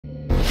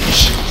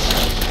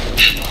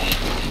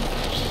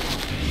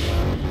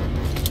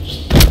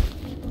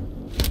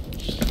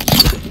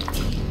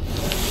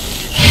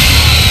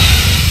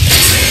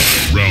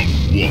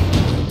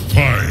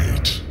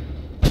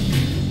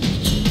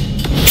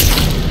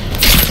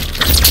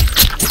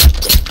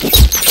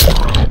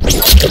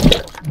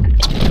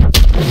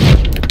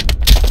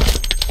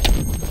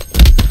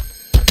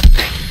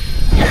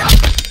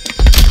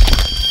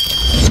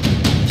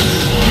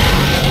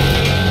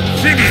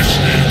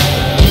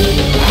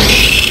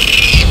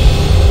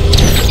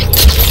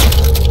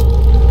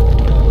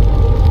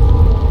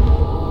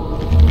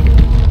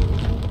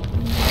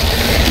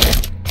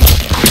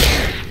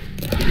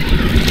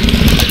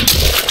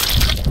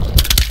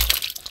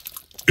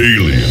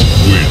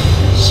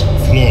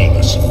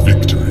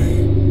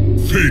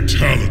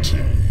Fatality.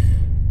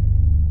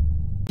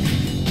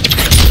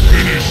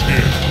 Finish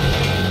him.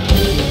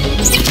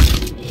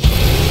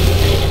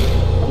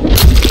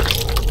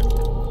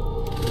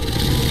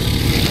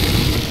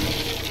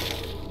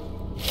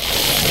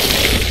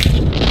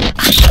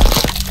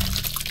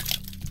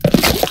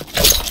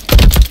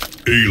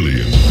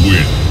 Alien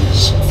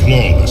wins.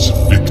 Flawless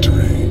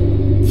victory.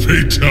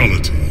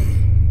 Fatality.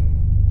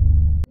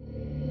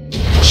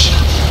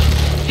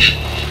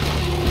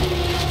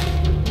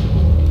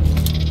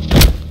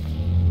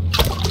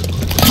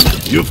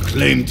 You've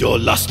claimed your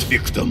last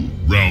victim.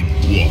 Round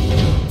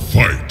 1.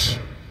 Fight.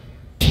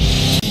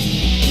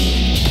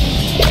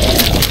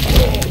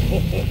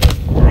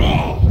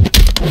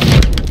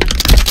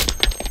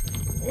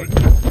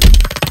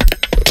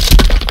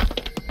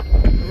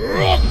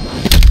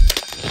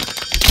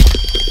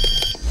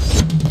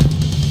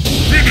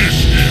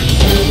 Finish him.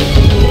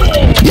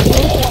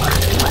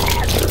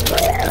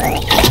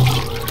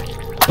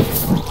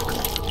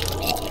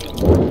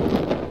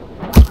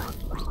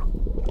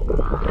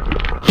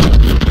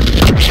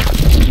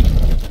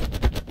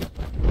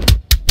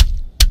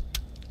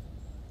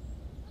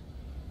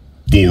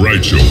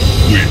 Borracho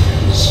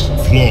wins.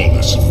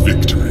 Flawless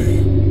victory.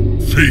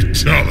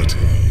 Fatality.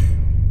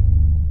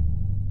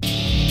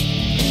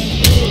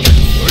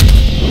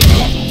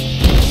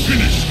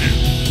 Finish him.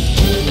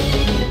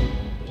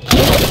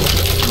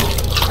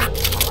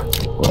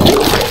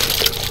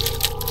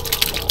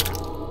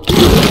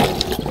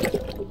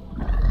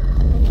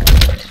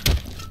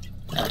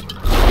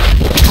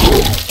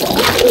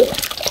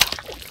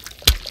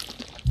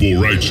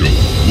 Borracho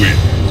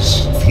wins.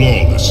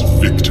 Flawless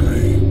victory.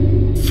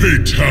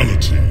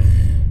 Fatality.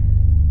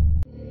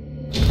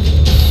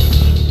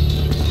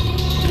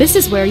 This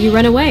is where you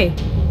run away.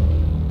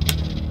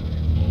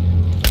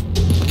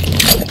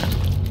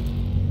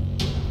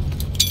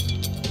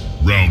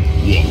 Round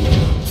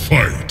 1.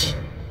 Fight.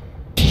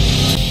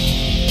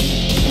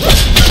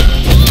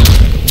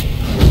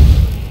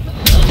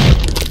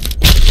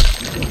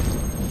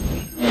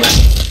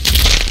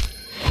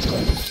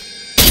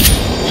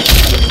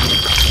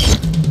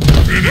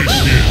 Finish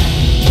him.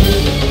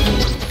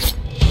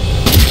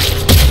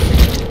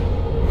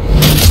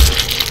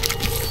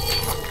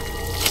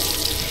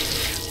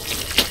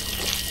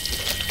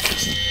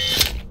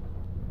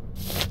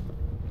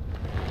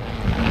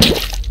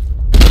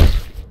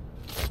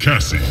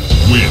 Cassie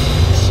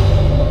wins.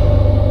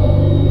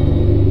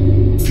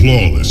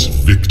 Flawless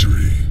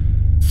victory.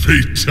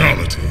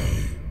 Fatality.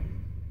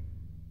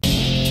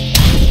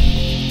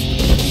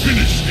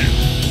 Finish him.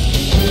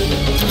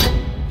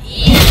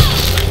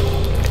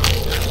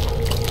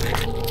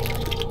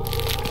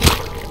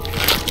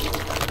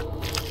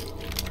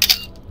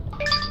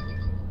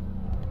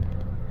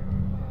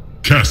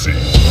 Cassie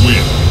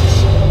wins.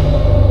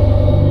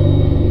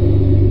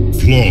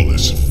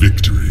 Flawless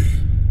victory.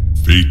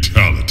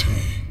 Fatality.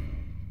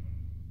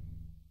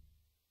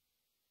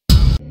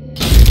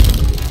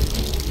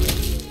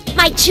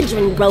 My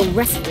children grow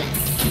restless.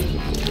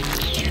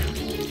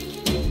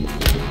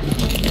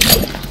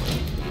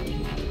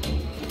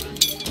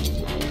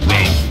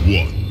 Round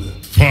 1.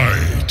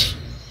 Fight.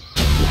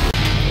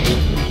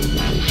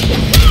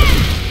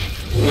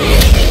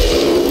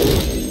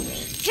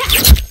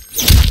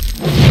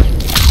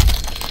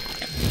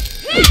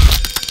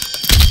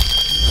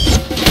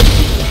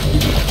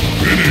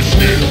 Finish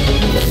him.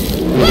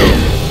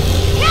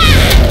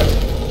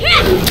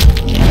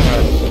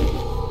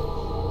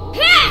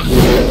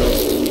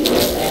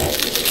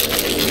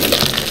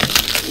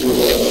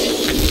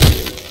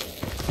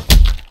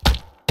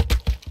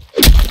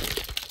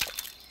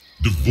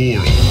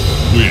 Devora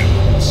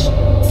wins.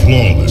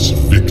 Flawless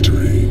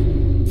victory.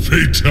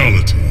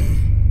 Fatality.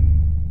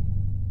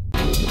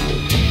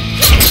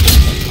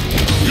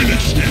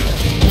 Finish him.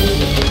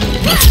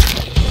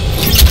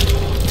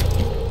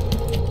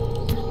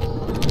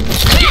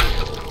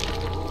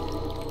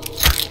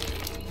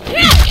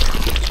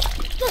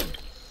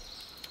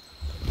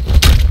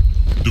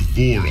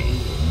 Devora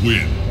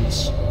wins.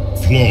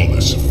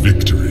 Flawless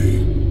victory.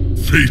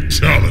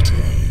 Fatality.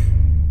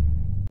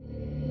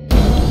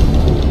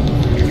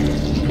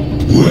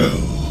 Well.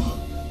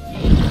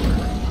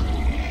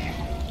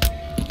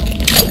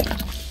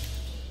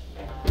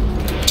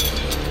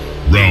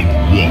 Round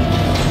 1.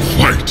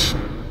 Fight.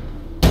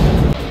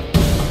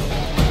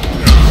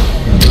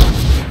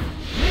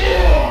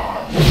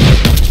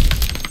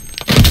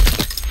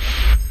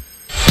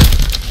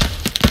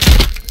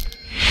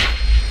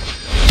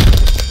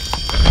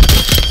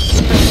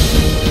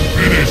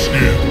 Finish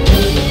him.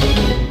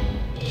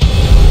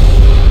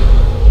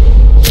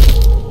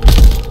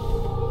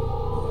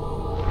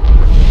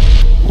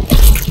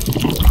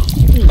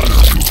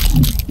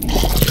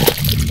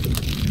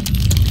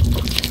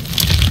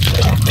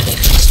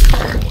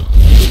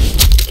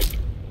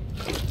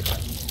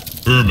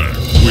 Ermac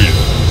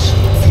wins.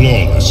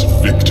 Flawless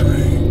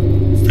victory.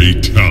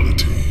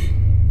 Fatality.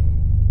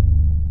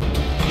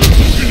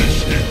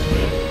 Finish him.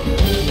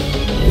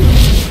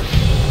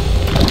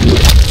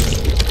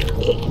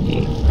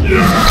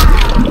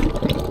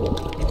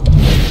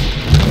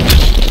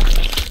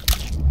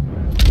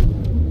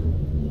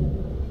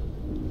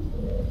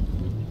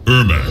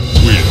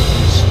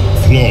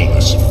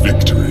 Flawless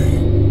victory.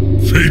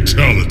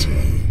 Fatality.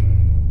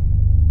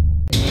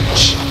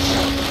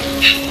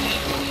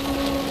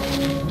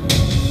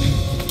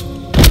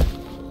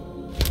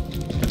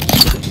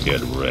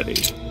 Get ready.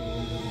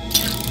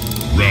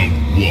 Round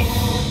 1.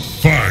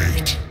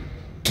 Fight!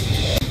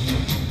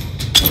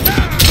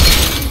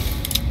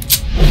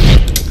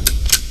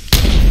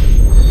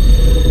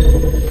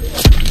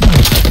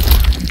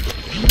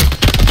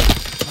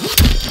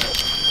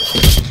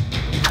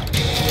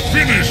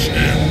 Finish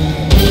him!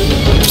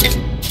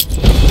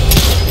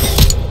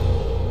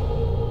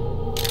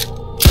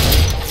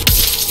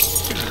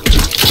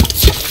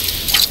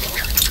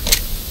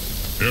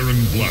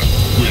 Aaron Black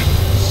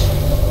wins.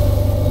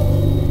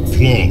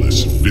 Flawless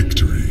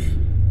victory.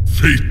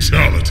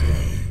 Fatality.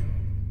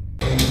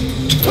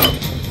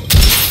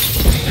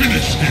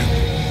 Finish him.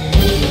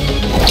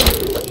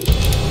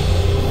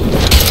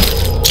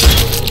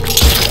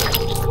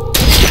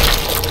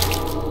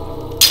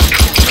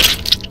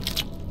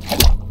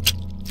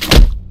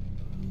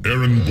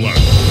 Aaron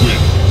Black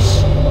wins.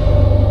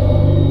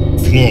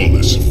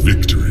 Flawless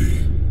victory.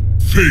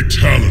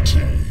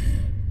 Fatality.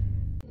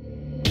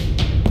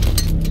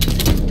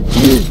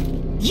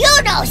 You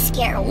don't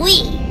scare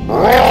we.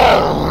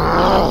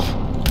 Round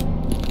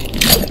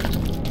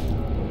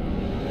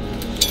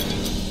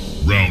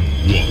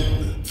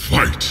 1.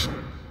 Fight!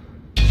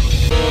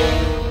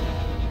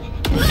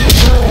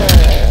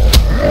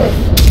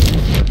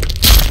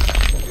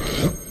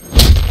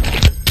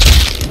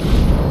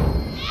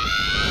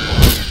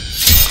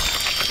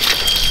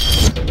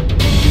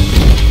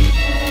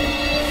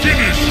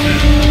 Finish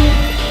him!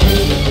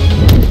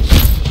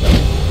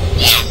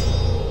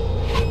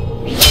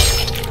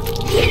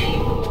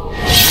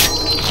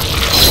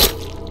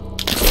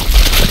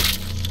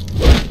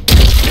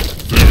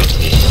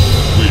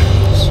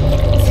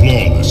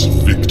 Flawless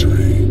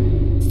victory.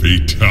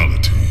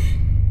 Fatality.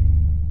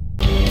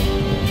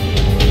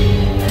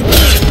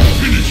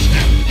 Finish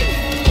him.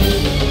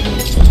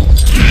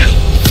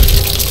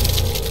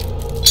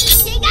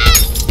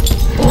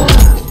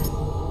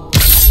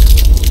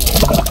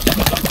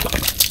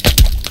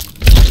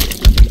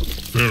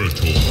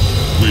 Veritol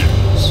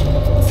wins.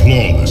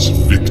 Flawless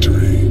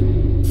victory.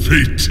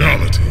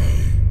 Fatality.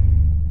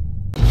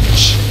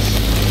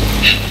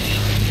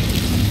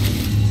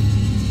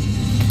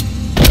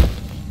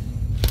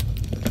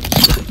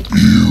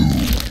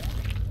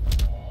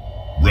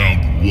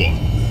 Round 1.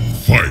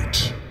 Fight!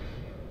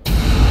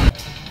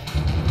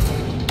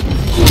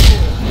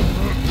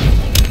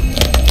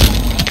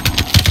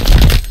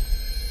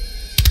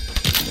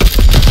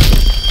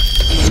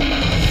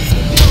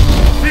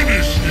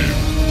 Finish him!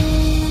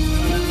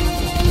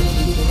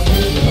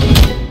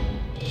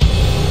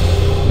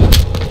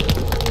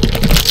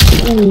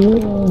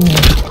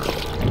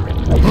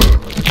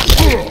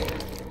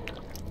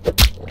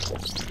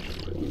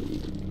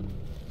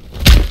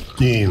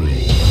 Goro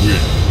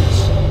wins.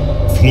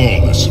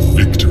 Flawless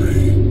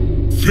victory.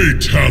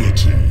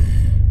 Fatality.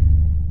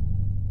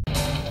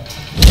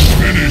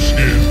 Finish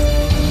him.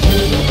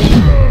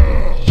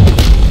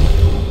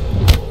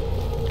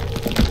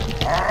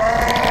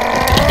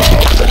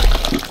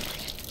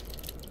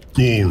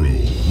 Goro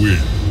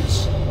wins.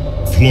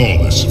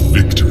 Flawless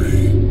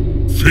victory.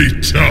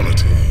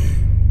 Fatality.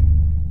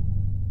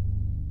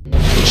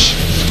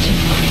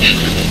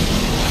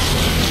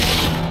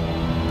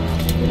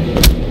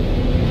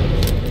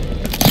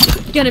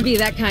 Gonna be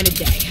that kind of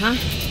day, huh?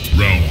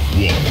 Round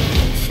 1.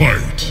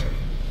 Fight!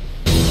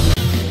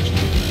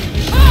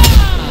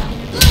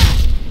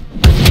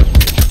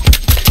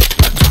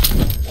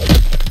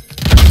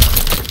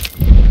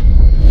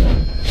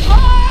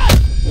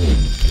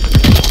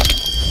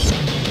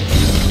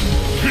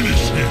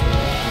 Finish him!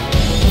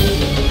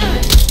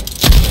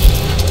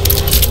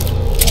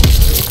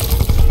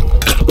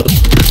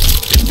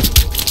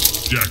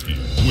 Jackie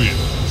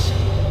wins.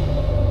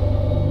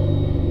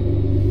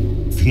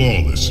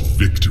 Flawless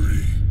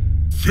victory.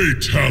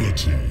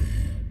 Fatality.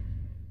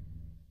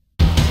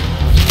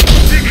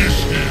 Finish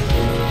him.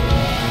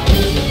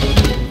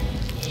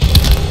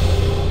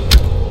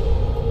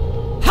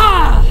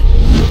 Ha!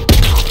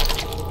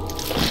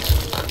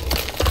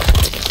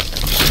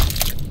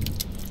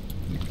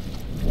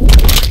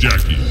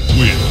 Jackie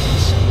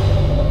wins.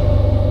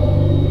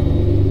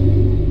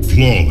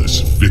 Flawless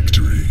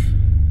victory.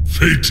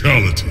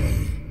 Fatality.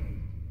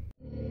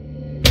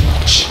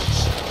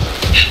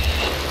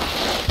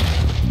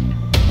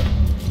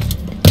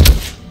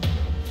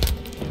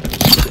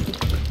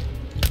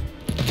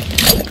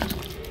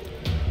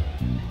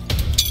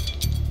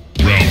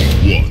 Round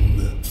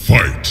 1.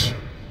 Fight!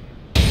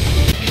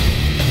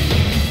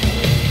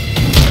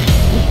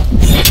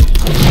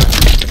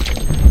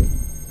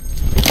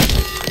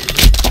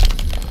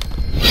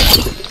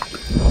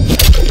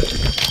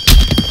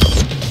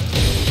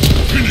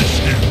 Finish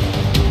him!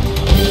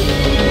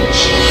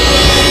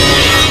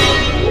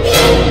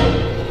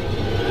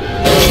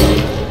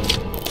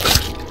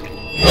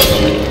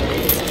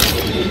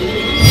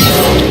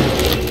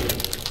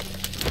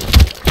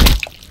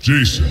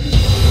 Jason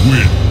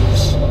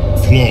wins.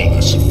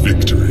 Flawless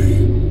victory.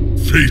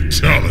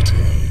 Fatality.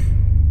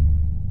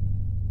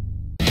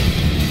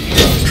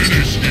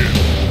 Finish him.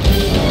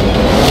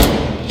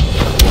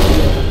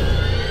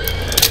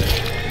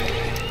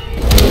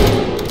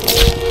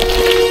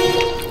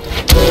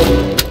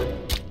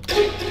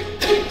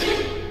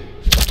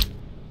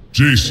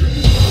 Jason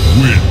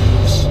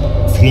wins.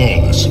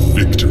 Flawless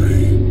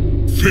victory.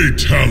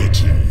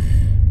 Fatality.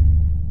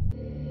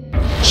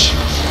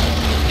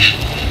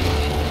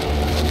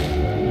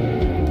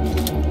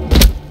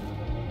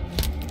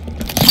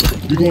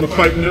 You gonna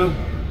fight now?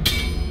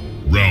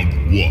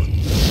 Round 1.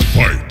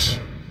 Fight.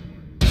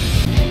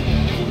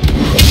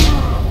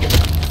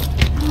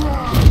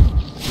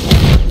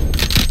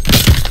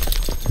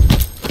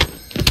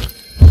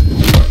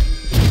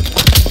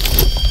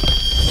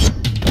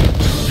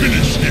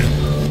 Finish him.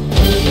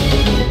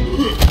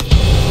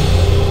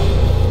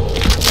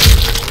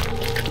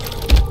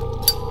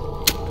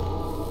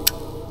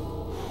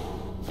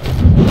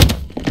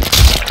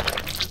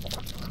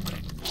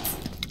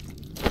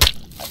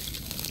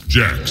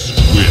 Jax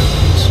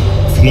wins.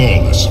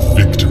 Flawless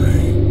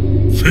victory.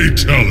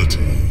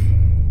 Fatality.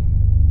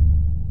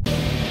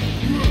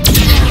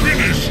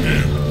 Finish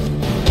him.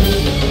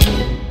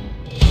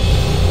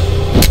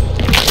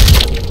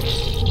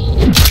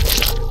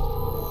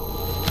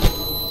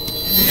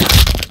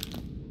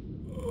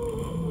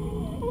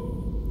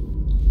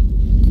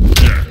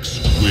 Jax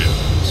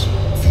wins.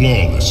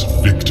 Flawless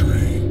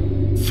victory.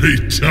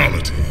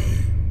 Fatality.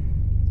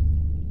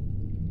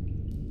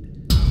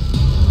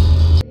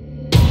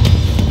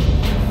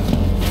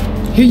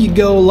 Here you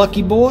go,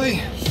 lucky boy.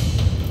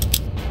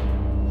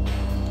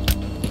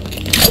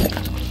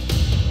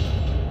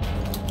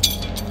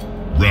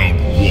 Round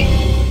 1.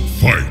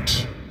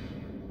 Fight.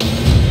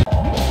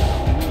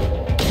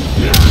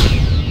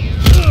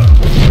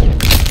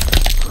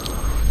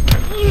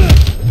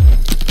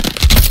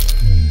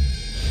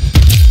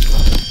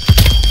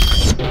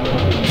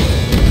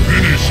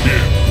 Finish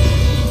him.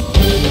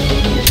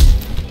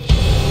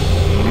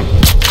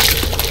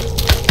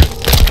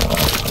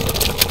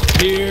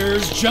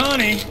 Here's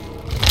Johnny.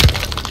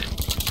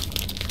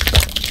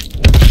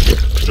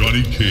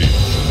 Johnny Cage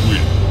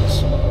wins.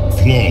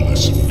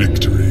 Flawless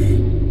victory.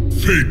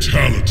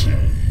 Fatality.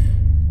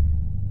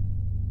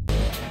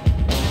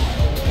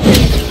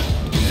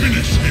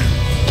 Finish him.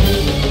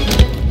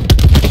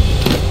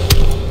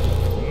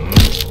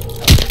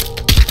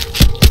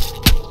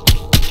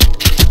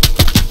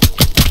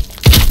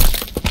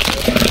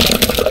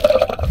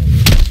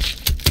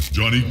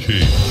 Johnny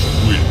Cage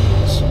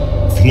wins.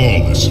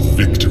 Flawless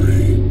victory.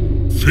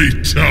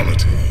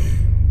 Fatality.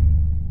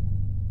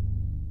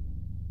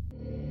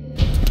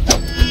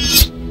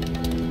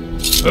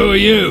 Who are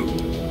you?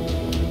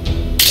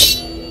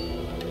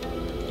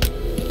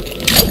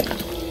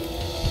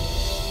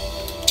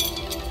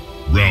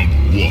 Round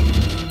 1.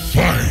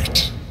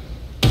 Fight.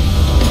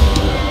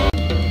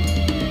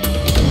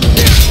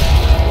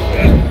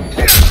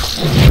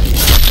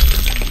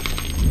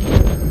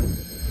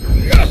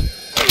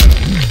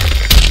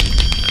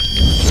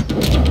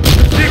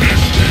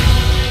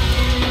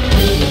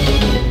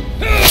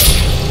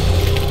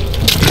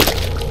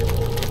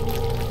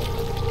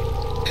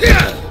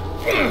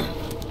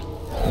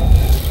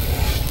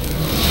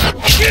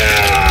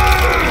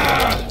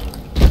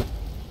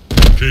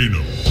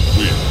 Kano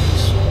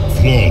wins.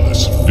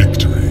 Flawless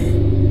victory.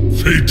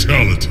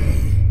 Fatality.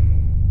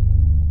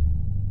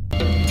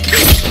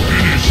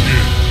 Finish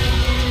him.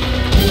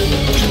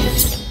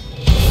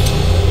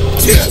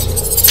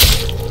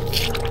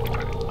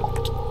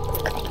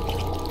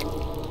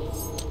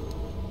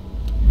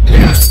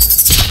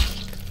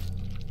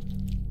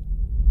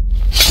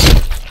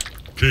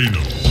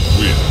 Kano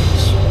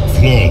wins.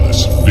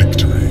 Flawless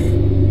victory.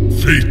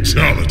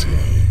 Fatality.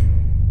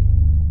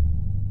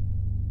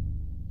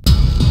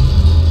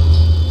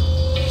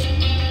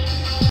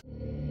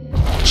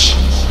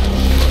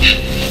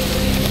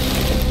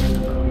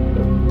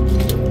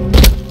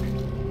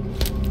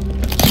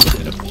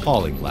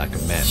 Appalling lack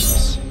of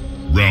manners.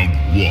 Round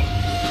 1.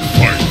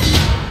 Fight.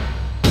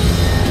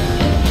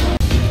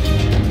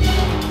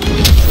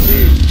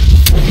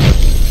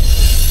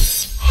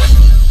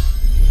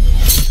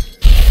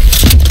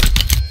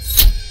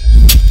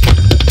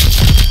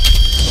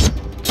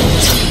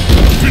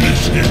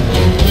 Finish him.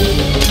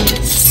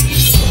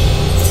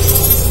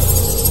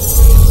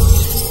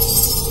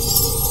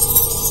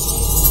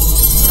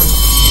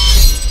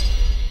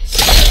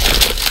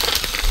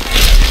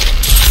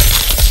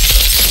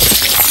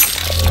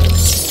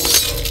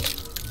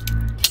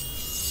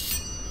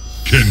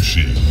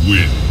 Kenshi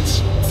wins.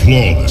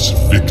 Flawless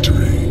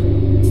victory.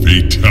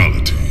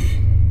 Fatality.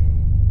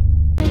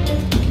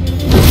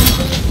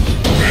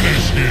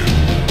 Finish him.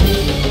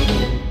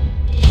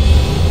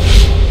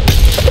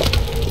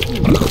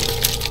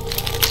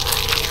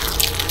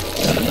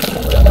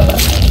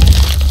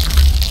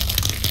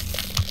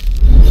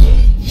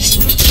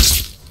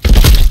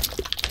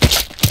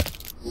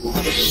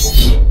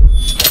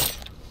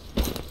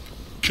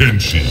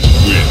 Kenshi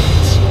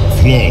wins.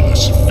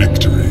 Flawless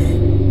victory.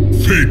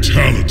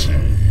 Fatality.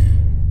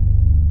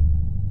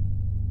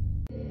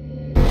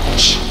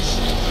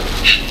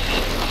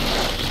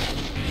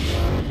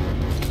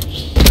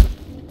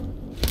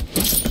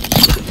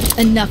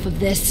 Enough of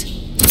this.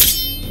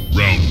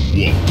 Round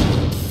 1.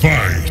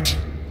 Fight!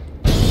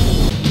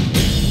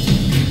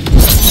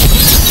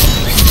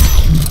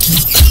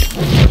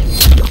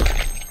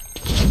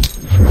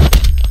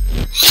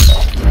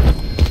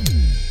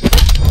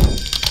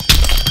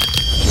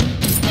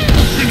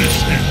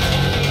 Finish him!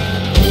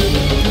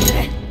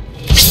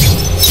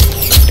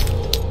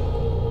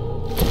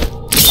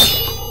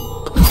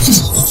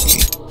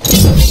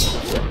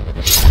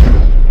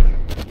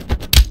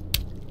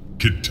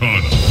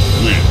 Kitana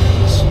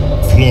wins.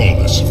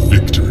 Flawless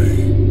victory.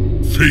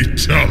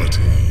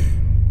 Fatality.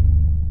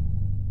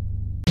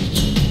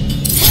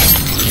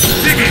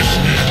 Finish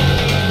him!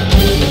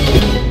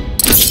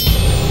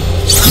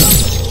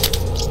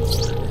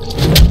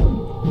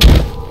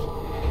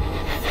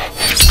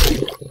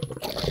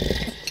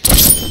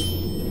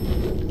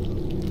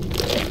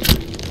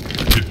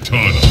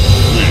 Kitana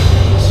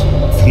wins.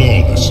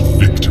 Flawless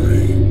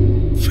victory.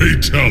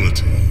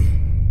 Fatality.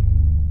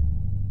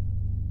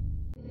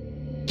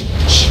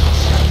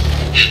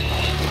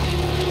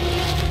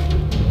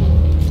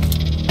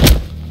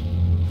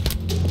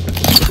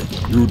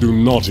 You do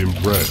not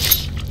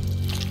impress.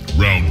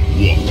 Round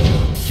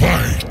 1.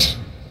 Fight!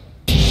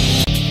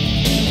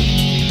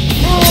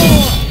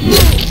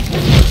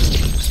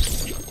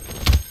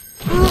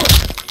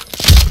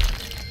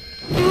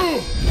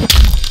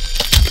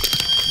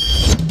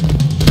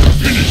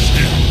 Finish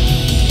him!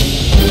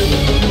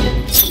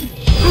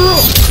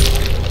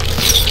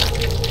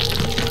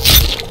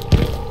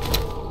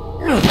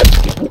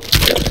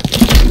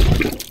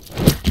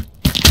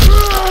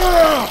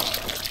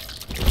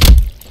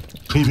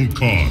 Kotal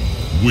Khan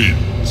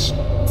wins.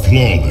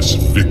 Flawless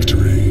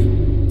victory.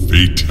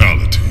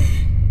 Fatality.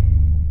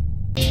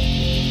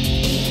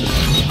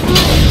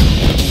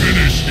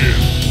 Finish him.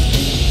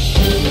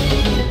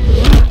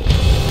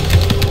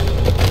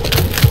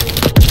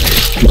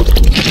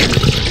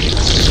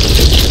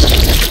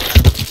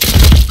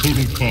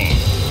 Kotal Khan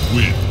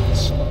wins.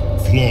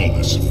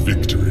 Flawless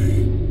victory.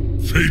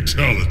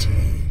 Fatality.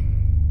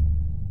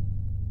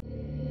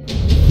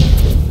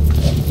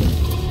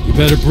 You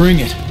better bring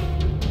it.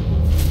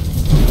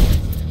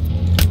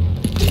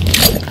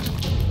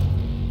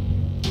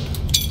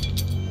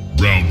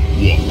 Round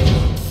 1.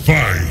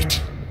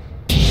 Fight!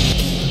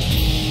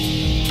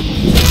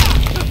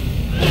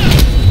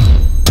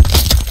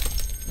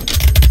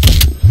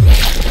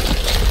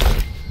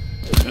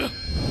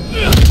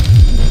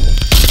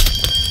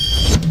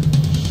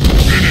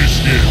 Finish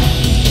him!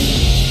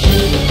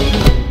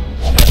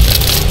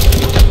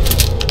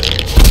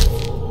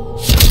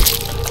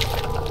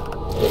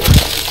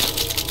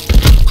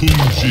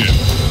 Kung Jin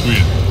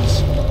wins.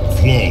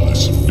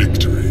 Flawless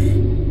victory.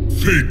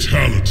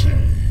 Fatality.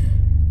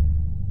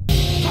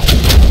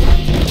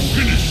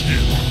 Finish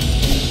him!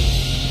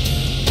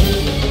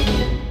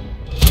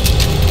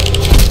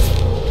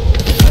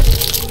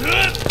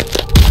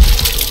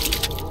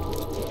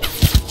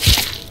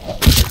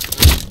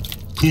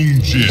 Kung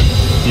Jin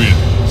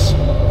wins.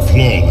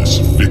 Flawless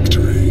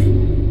victory.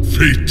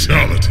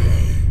 Fatality.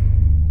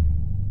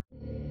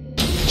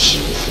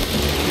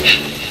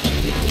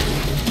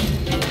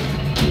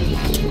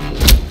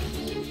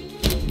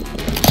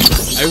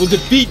 I will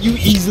defeat you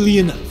easily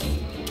enough.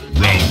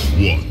 Round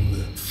 1.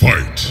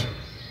 Fight!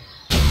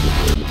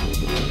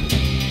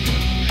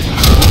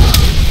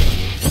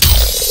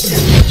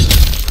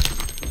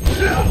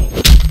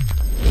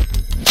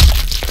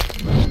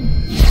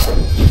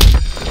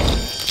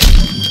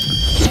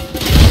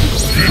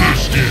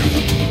 Finish him!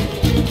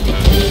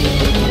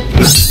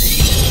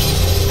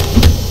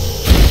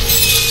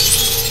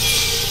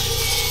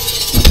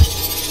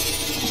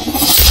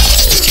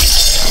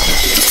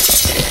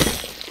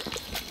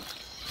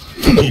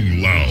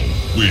 Kung Lao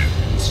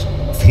wins.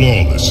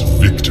 Flawless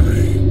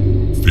victory.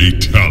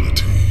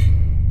 Fatality.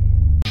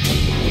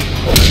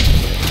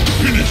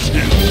 Finish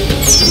him!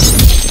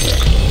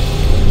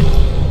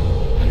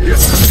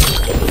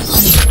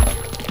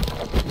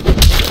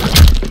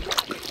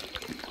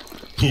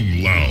 Kung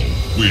Lao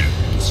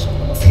wins.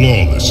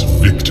 Flawless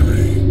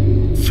victory.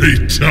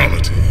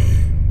 Fatality.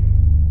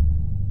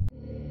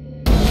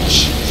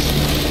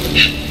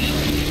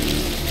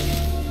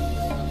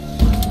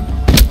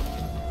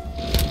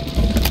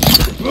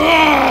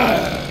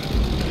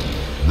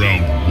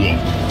 Round 1.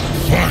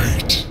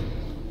 Fight!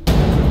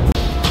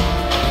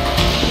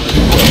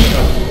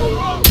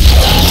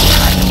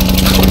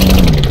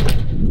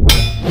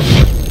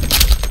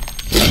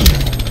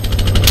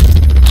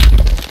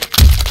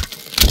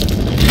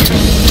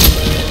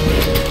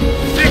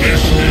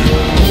 Finish him!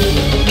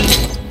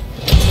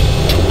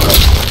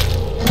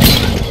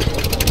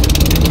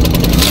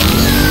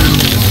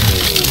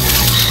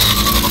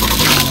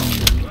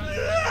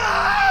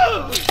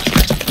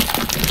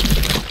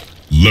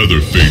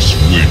 Leatherface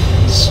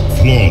wins.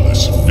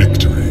 Flawless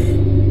victory.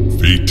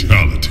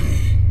 Fatality.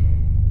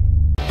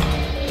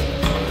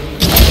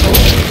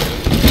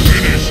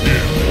 Finish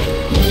him.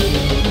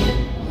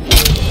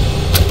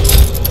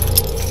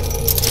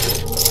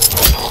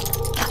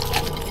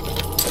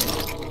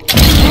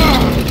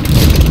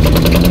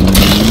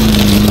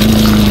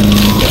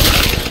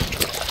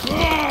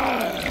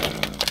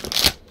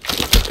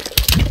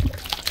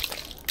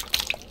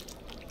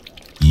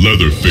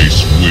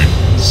 Leatherface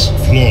wins.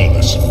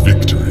 Flawless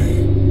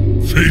victory.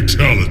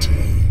 Fatality.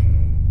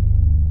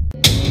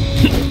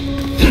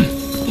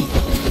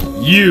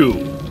 You.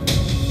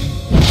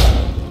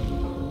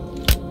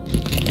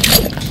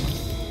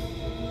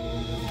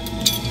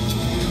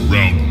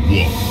 Round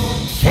 1.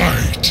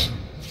 Fight!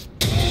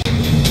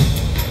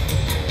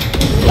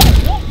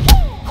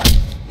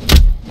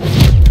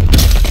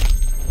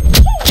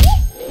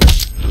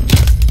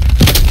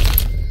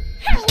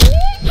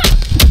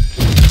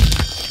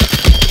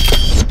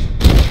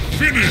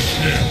 Finish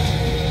him!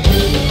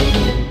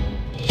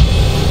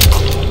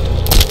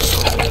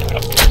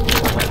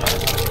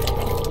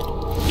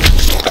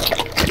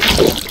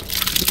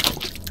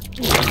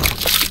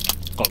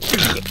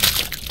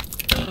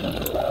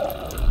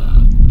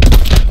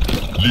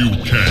 Liu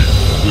Kang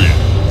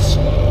wins.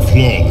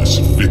 Flawless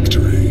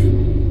victory.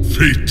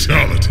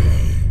 Fatality.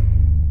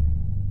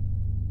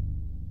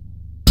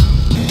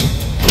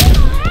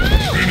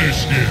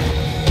 Finish him.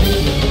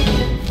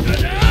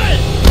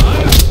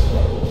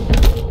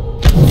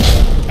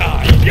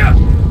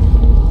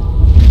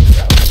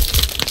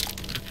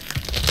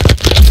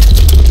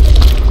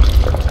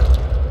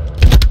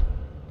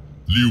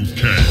 Liu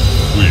Kang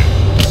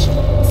wins.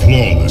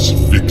 Flawless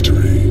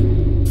victory.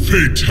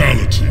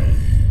 Fatality.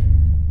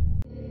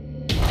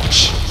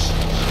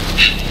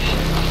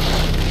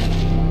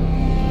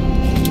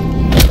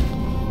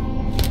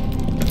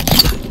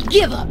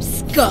 Give up,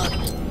 scum!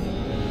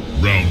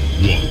 Round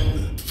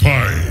 1.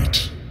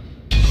 Fight!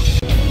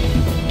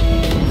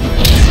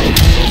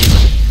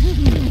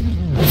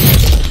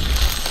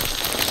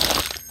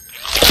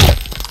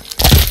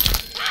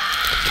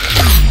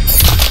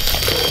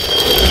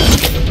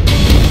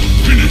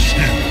 Finish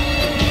him!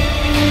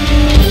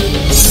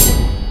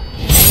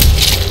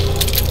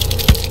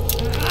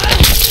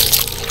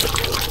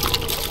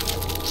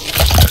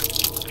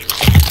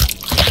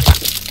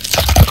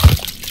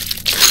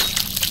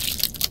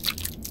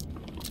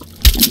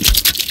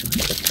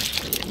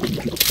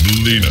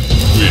 Melina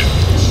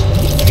wins.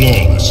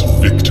 Flawless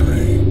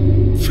victory.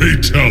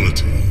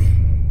 Fatality.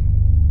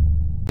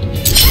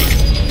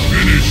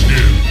 Finish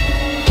him.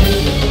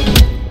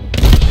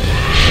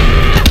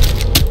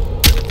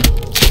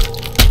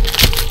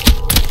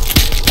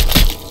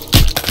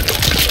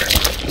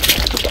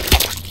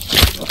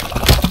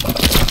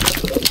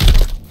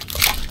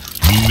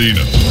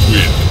 Melina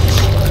wins.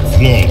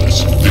 Flawless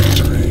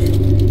victory.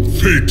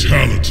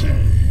 Fatality.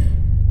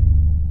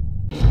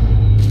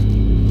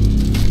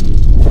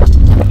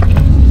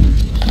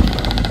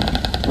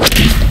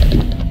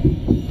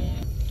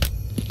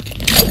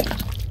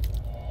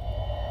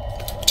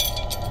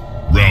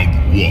 Round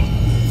 1.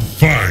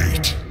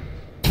 Fight!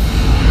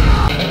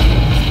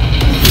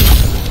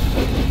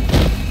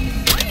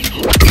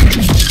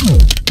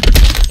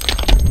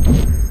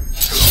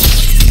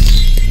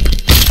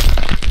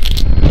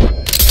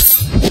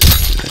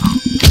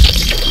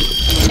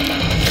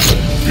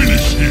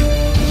 Finish him!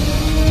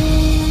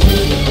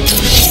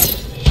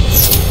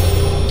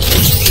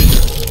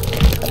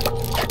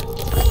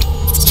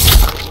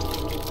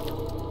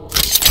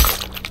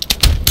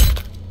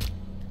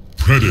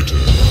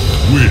 Predator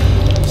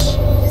wins.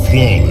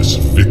 Flawless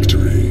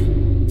victory.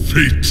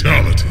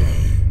 Fatality.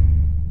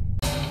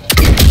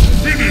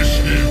 Finish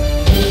him.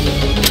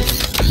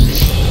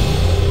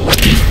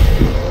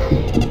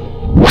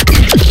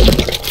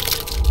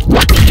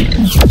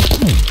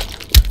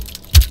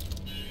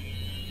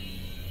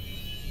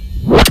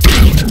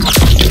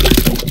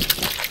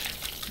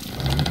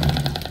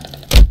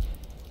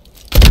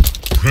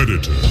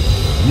 Predator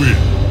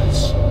wins.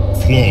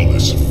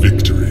 Flawless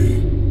victory.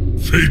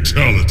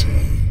 Fatality.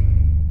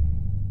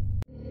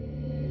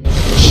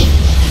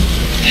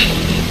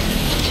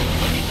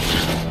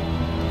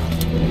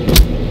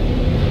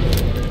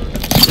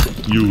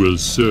 You will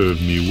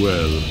serve me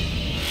well.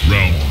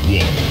 Round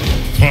 1.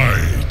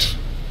 Fight!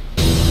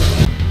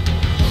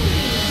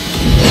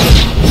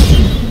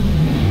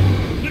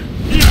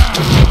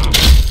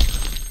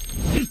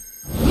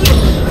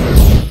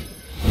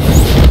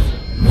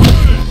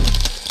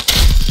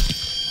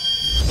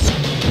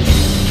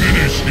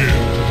 Finish him!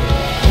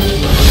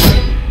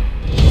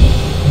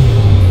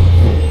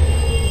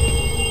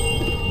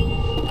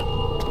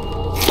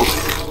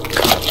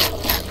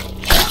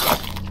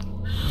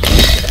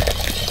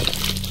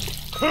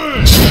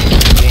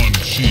 One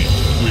Sheep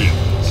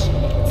wins.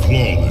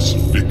 Flawless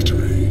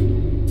victory.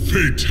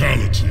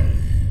 Fatality.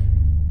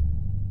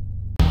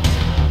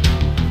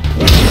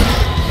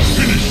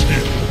 Finish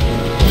him.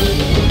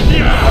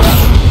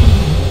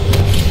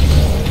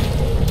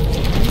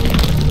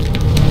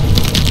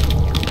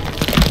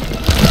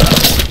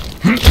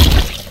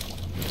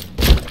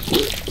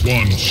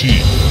 One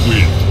Sheep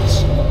wins.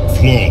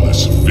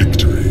 Flawless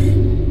victory.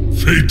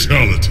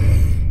 Fatality.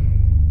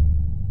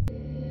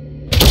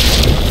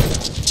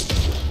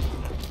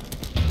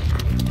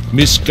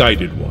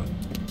 Misguided one.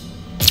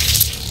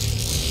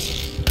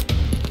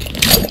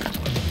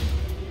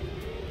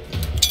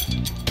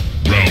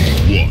 Round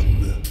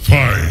 1.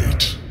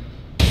 Fight!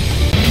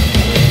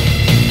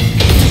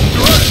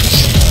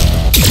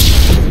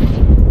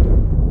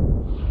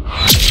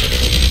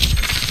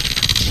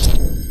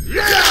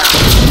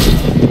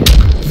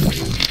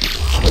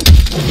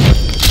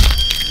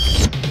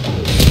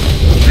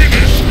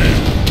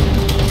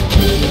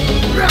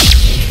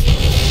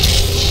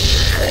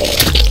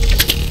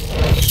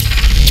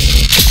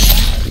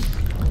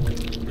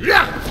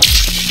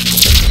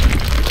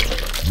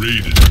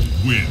 Raiden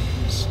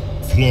wins.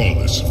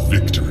 Flawless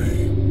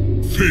victory.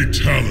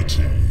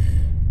 Fatality.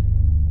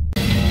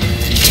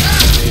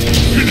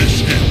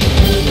 Finish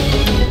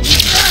him.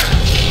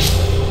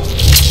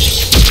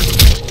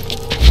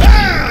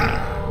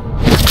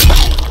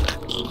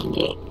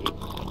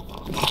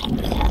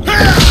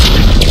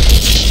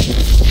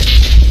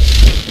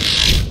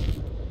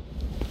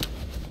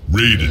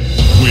 Raiden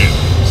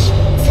wins.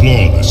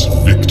 Flawless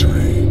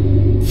victory.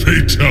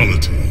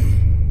 Fatality.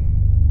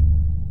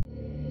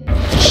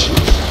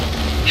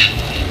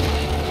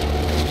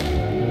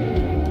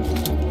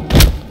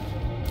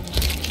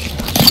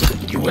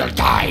 You will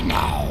die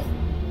now.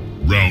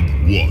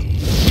 Round 1.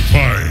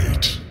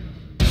 Fight!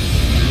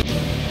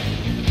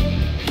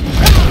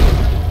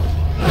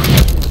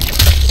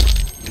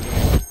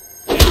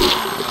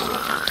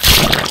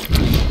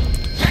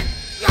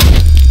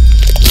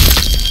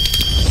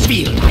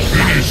 Feel my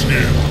Finish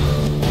him!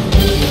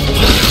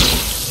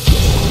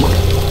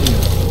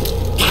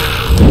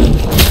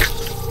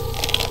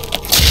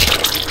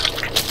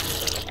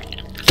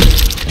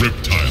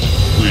 Reptile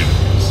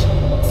wins.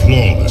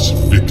 Flawless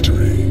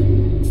victory.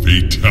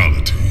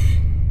 Fatality.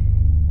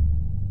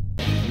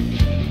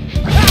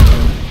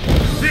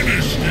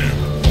 Finish him!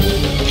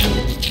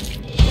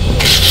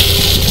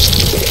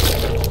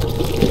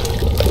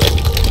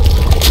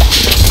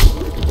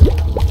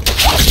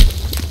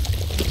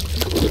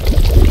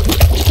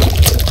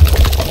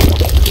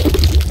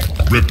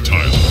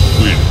 Reptile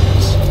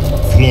wins.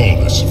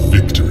 Flawless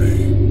victory.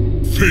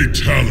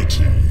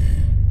 Fatality.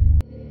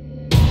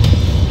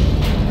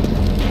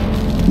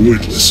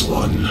 Witless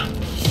one.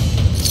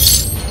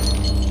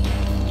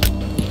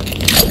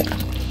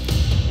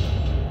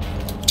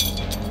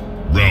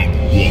 Round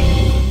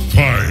 1.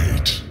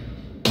 Fight!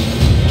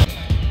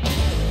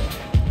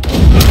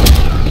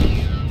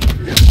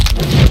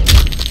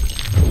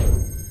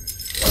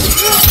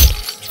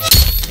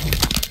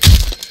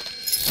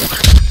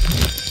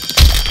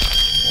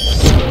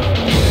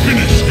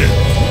 Finish him!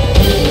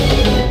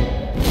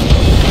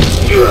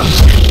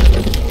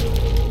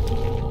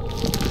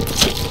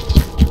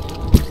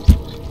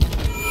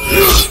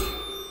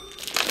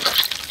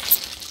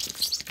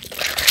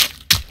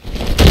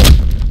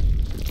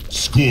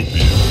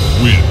 Scorpion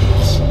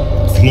wins.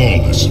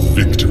 Flawless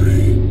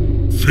victory.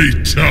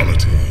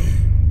 Fatality.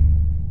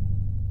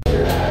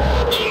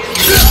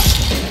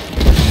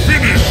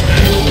 Finish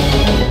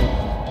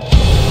him!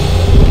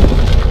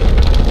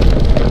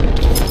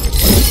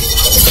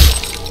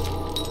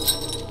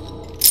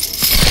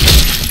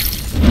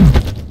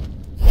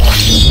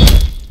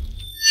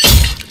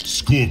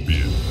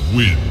 Scorpion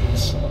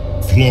wins.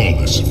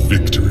 Flawless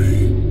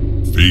victory.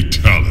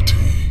 Fatality.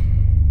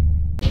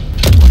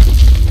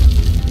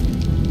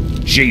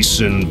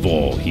 Jason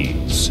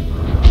Voorhees.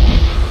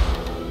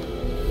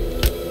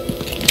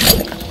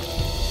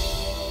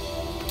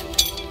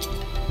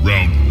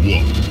 Round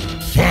 1.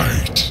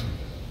 Fight!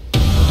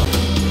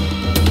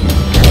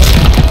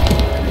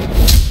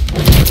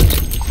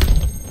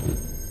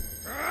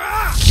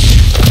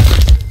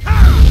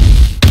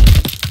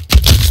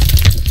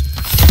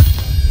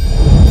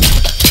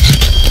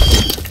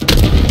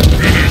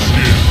 Finish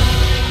him!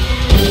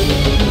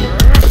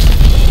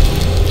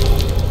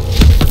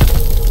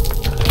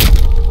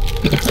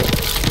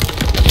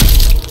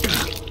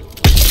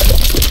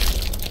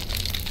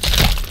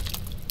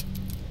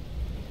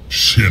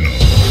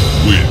 Shinnok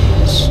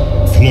wins.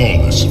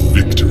 Flawless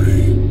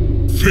victory.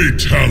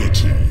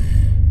 Fatality.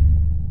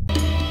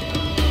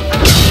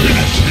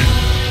 Finish him.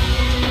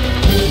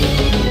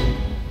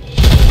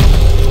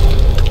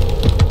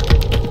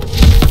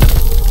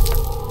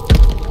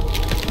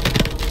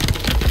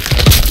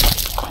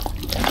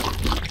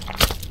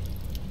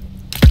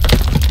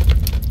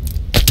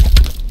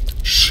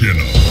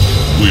 Shinnok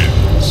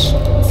wins.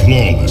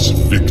 Flawless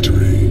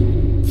victory.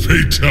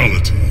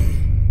 Fatality.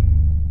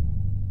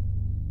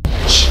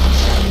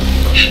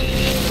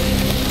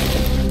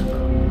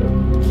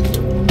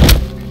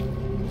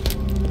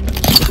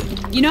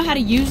 You know how to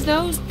use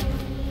those?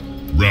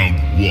 Round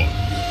 1.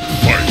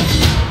 Fight!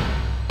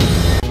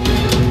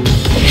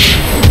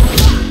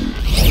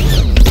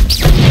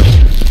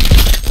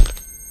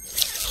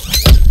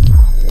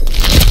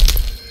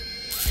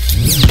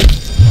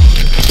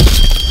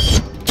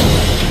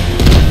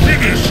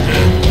 Finish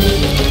him!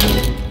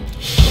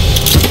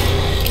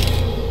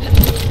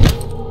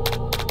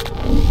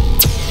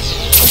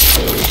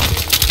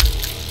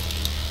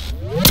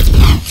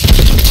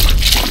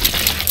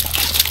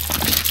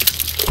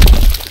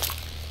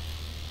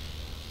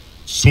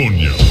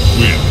 Sonya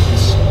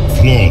wins.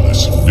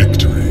 Flawless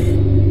victory.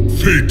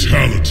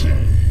 Fatality.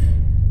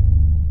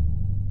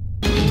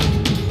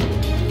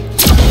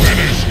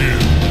 Finish him.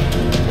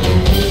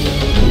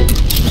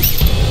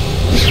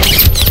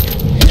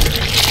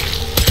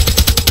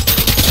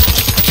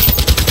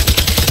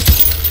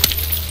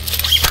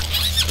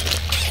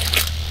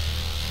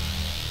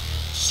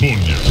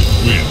 Sonya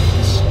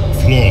wins.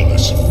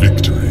 Flawless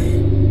victory.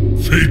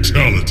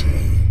 Fatality.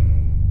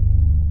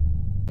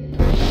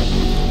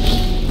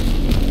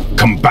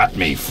 Combat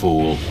me,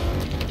 fool.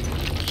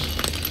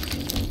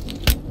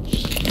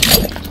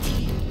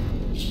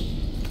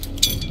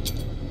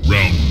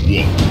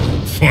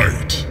 one,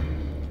 fight!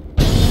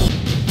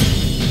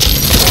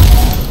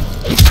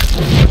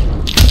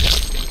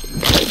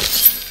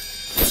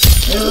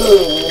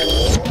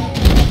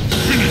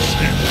 Finish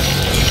him!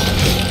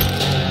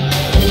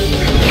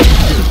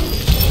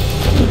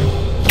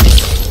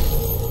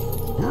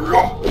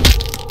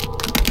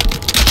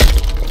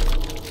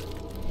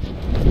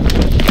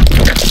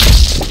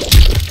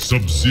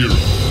 Sub-Zero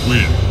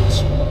wins.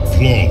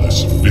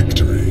 Flawless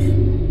victory.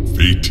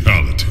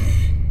 Fatality.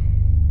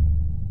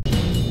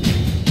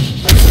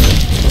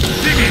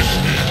 Finish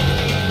him!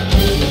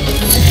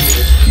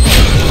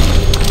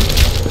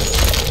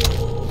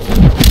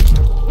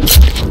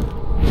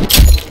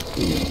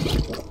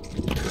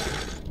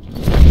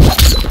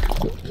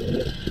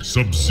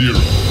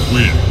 Sub-Zero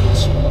wins.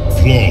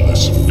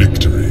 Flawless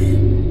victory.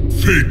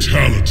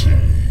 Fatality.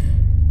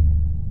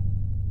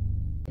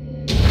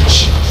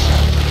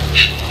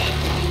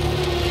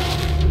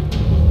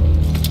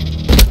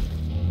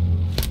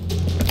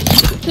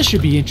 This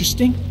should be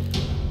interesting.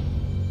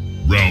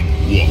 Round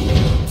one,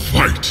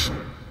 fight!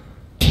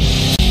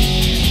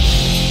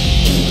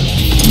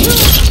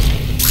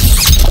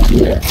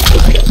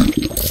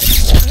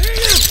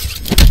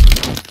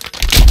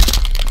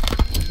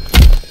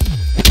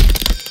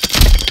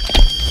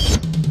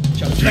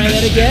 Shall we try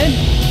that again?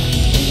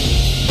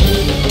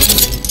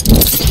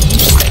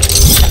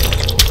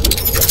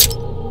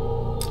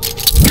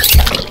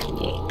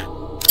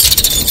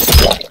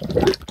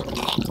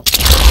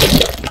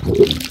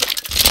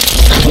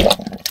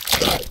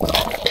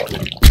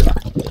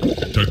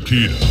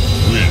 Takeda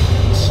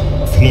wins.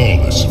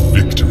 Flawless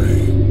victory.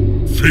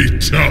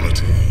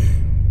 Fatality.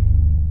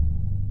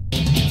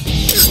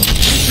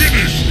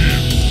 Finish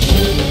him!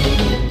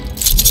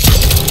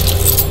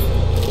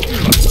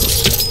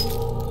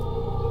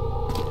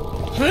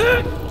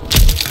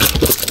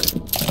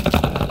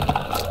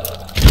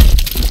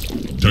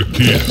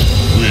 Takeda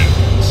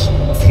wins.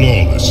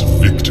 Flawless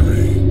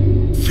victory.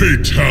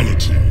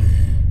 Fatality.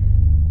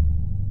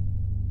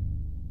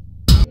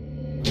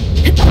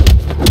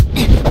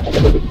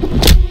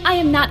 I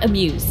am not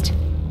amused.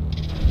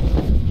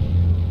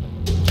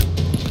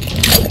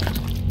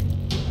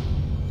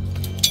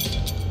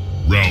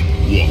 Round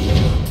one,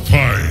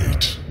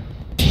 fight!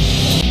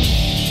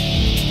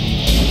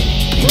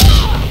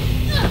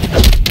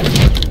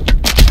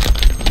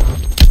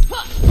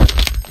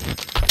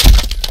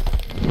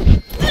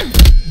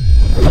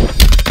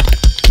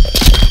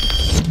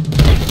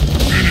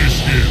 Finish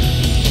him!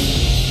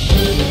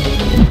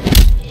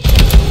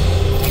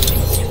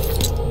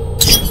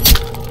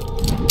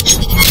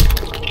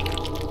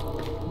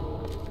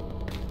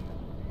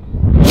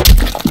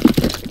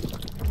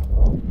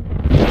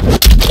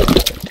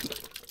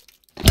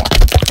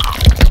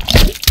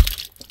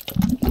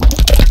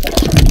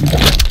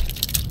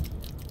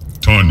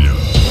 Tanya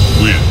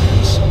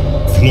wins.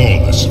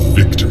 Flawless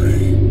victory.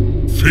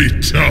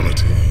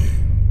 Fatality.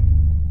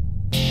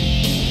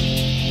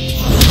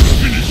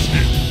 Finish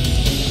him.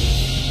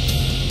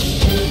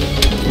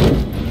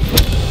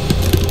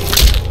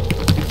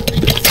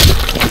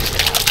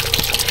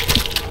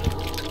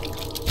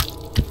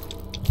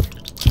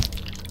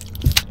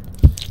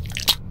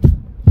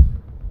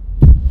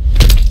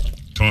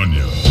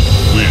 Tanya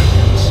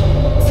wins.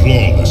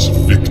 Flawless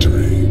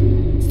victory.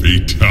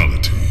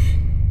 Fatality.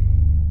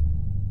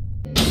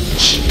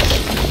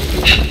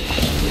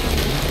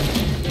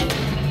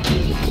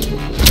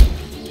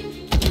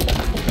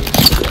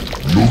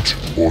 Loot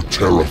or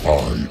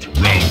terrified?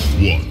 Round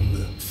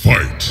one,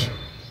 fight!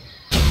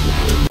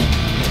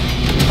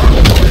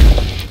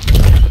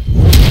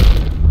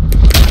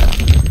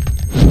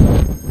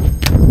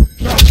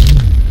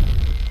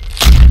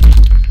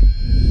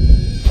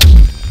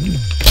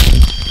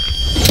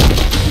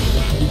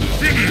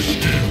 Finish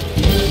him!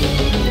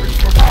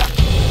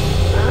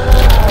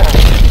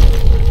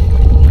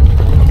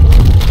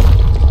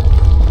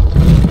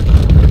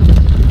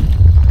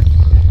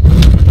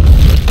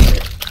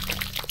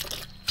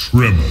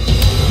 Tremor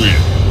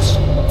wins.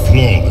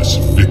 Flawless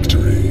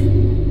victory.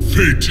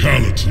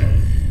 Fatality.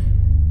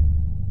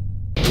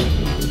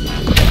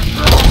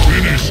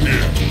 Finish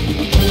him.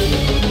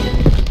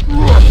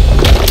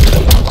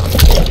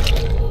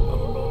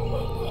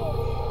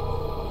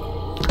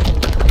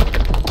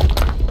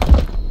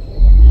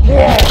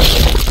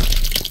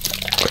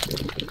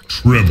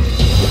 Tremor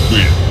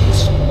wins.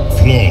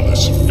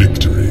 Flawless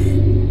victory.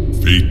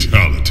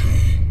 Fatality.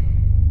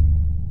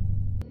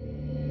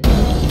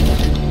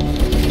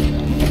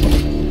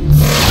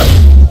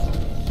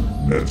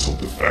 Mental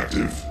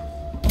defective.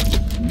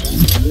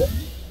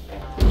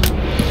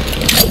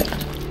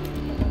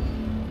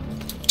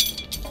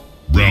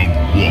 Round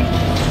one,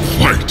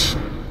 fight!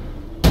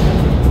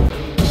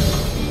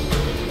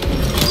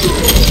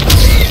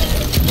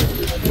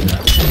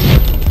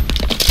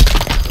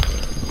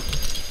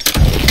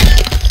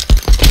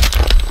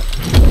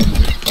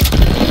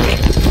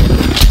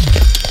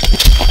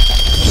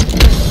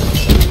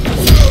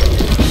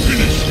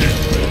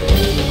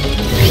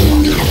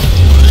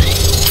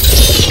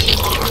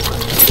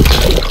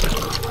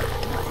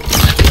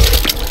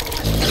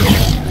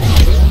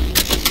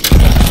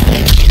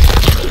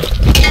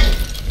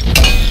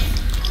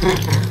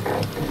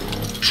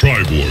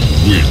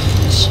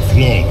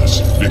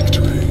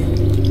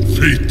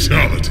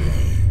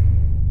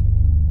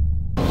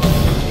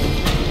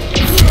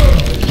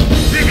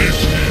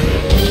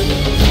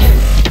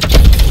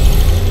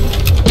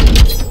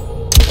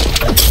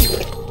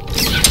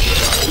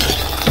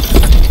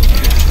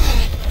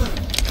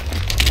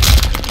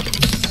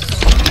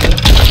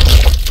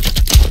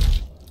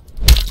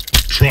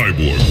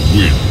 Triborg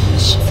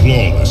wins.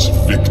 Flawless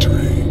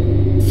victory.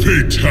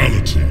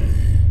 Fatality.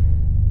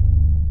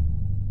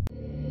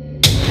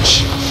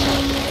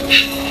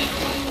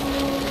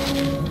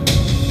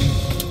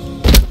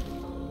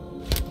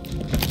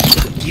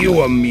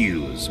 You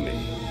amuse me.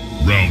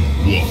 Round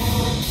 1.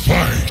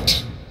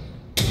 Fight!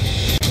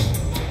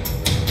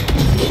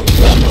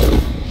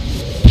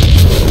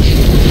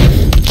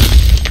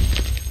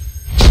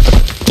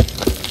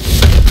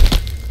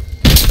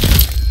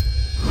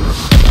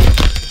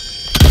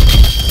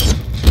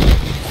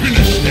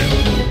 Finish him!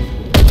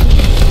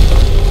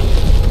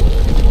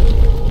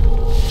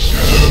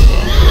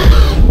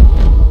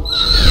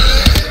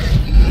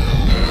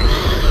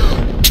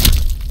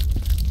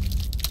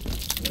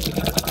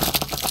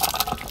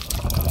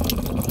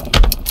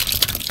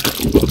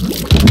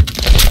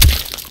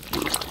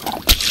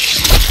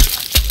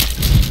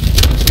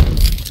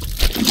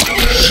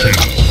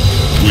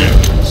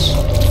 Wins.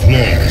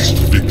 Flawless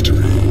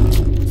victory.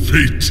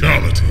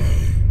 Fatality.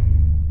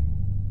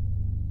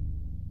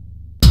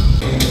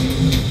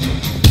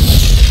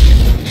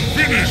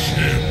 Finish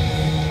him.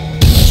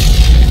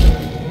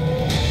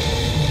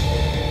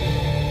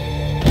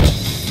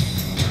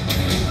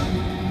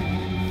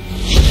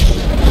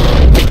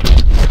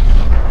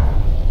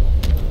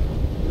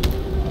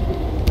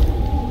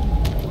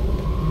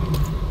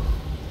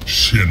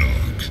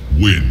 Shinnok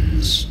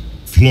wins.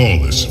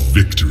 Flawless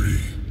victory.